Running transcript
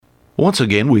Once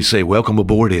again, we say welcome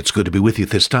aboard. It's good to be with you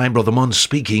this time. Brother Munn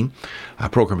speaking. A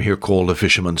program here called A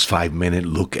Fisherman's 5-Minute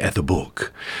Look at the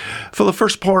Book. For the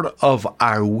first part of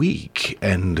our week,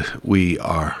 and we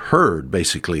are heard,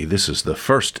 basically, this is the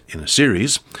first in a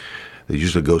series that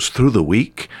usually goes through the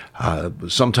week.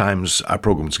 Sometimes our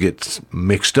programs get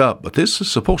mixed up, but this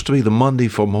is supposed to be the Monday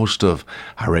for most of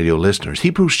our radio listeners.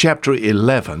 Hebrews chapter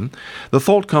 11, the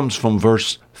thought comes from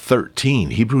verse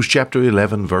 13. Hebrews chapter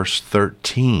 11, verse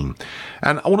 13.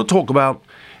 And I want to talk about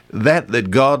that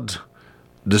God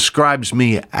describes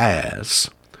me as.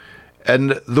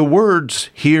 And the words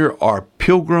here are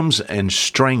pilgrims and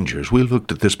strangers. We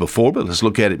looked at this before, but let's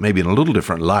look at it maybe in a little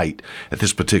different light at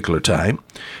this particular time.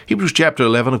 Hebrews chapter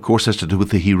 11, of course, has to do with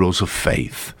the heroes of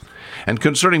faith. And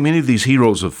concerning many of these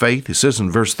heroes of faith, it says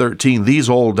in verse 13, these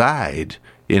all died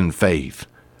in faith,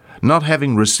 not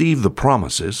having received the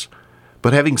promises,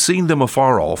 but having seen them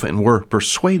afar off and were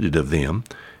persuaded of them,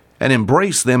 and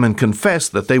embraced them and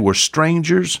confessed that they were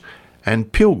strangers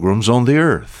and pilgrims on the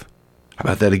earth. How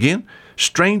about that again?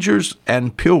 Strangers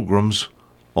and pilgrims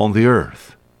on the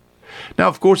earth. Now,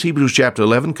 of course, Hebrews chapter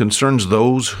 11 concerns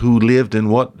those who lived in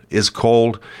what is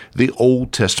called the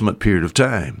Old Testament period of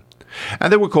time.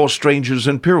 And they were called strangers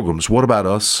and pilgrims. What about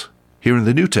us here in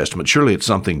the New Testament? Surely it's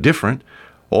something different.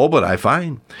 Oh, but I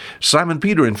find Simon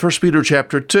Peter in 1 Peter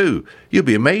chapter 2, you'll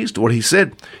be amazed what he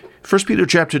said. 1 Peter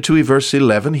chapter 2, verse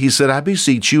 11, he said, I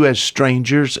beseech you as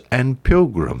strangers and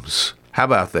pilgrims. How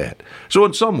about that? So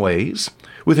in some ways,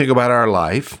 we think about our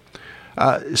life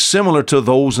similar to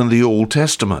those in the Old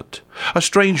Testament. A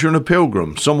stranger and a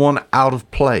pilgrim, someone out of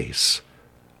place,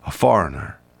 a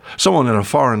foreigner, someone in a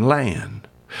foreign land.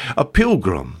 A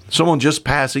pilgrim, someone just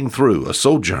passing through, a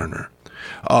sojourner,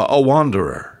 a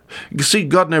wanderer. You see,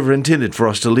 God never intended for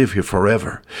us to live here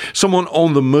forever. Someone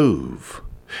on the move.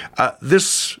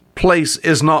 This place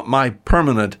is not my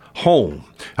permanent home.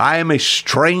 I am a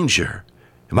stranger.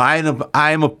 I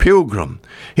am a pilgrim.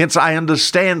 Hence, I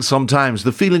understand sometimes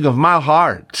the feeling of my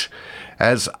heart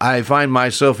as I find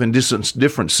myself in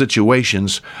different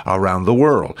situations around the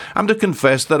world. I'm to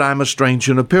confess that I'm a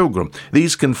stranger and a pilgrim.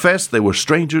 These confessed they were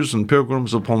strangers and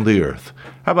pilgrims upon the earth.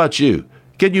 How about you?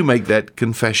 Can you make that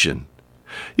confession?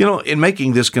 You know, in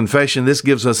making this confession, this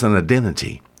gives us an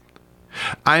identity.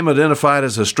 I'm identified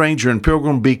as a stranger and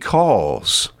pilgrim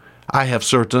because I have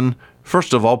certain,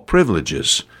 first of all,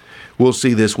 privileges. We'll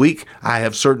see this week I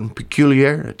have certain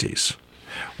peculiarities.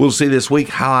 We'll see this week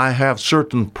how I have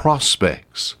certain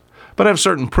prospects. But I have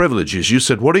certain privileges. You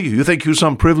said, what are you? You think you're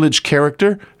some privileged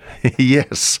character?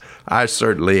 Yes, I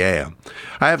certainly am.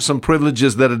 I have some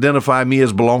privileges that identify me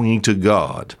as belonging to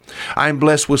God. I'm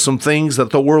blessed with some things that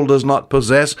the world does not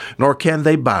possess, nor can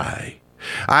they buy.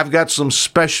 I've got some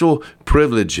special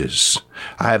privileges.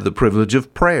 I have the privilege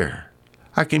of prayer.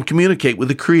 I can communicate with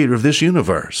the Creator of this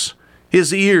universe.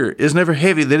 His ear is never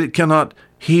heavy that it cannot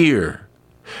hear.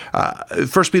 1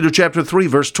 Peter chapter 3,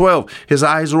 verse 12, his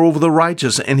eyes are over the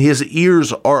righteous, and his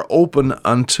ears are open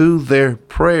unto their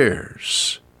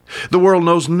prayers. The world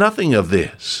knows nothing of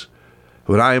this.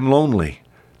 When I am lonely,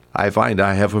 I find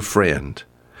I have a friend.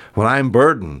 When I am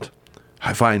burdened,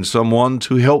 I find someone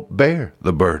to help bear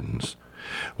the burdens.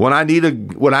 When I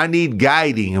need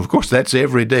guiding, of course, that's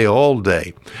every day, all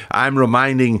day. I'm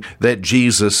reminding that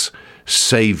Jesus,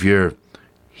 Savior,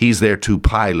 He's there to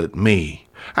pilot me.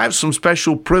 I have some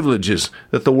special privileges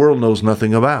that the world knows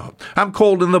nothing about. I'm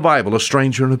called in the Bible a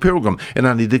stranger and a pilgrim, and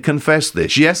I need to confess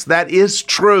this. Yes, that is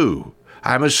true.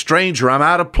 I'm a stranger. I'm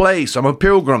out of place. I'm a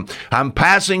pilgrim. I'm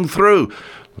passing through.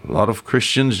 A lot of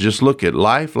Christians just look at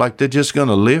life like they're just going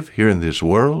to live here in this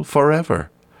world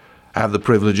forever. I have the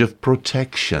privilege of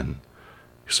protection.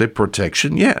 You say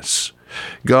protection? Yes.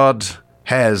 God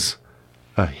has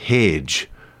a hedge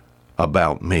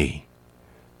about me.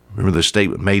 Remember the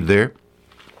statement made there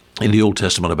in the Old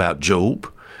Testament about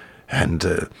Job?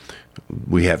 And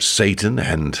we have Satan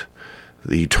and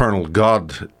the eternal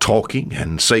God talking,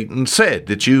 and Satan said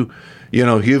that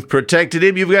you've protected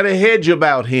him, you've got a hedge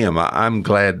about him. I'm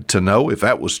glad to know if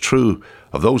that was true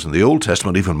of those in the Old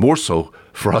Testament, even more so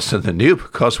for us in the New,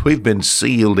 because we've been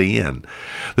sealed in.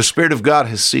 The Spirit of God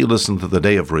has sealed us into the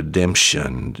day of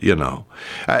redemption,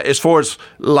 As far as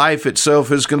life itself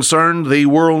is concerned, the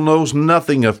world knows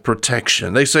nothing of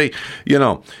protection. They say,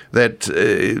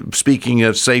 that speaking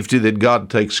of safety, that God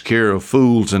takes care of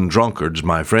fools and drunkards,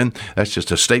 my friend. That's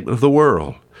just a statement of the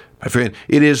world. My friend,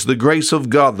 it is the grace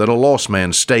of God that a lost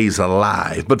man stays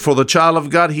alive. But for the child of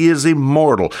God, he is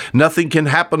immortal. Nothing can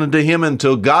happen unto him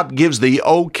until God gives the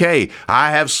okay.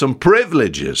 I have some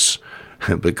privileges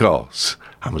because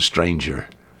I'm a stranger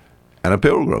and a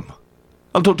pilgrim.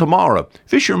 Until tomorrow,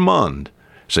 Fisher Munn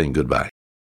saying goodbye.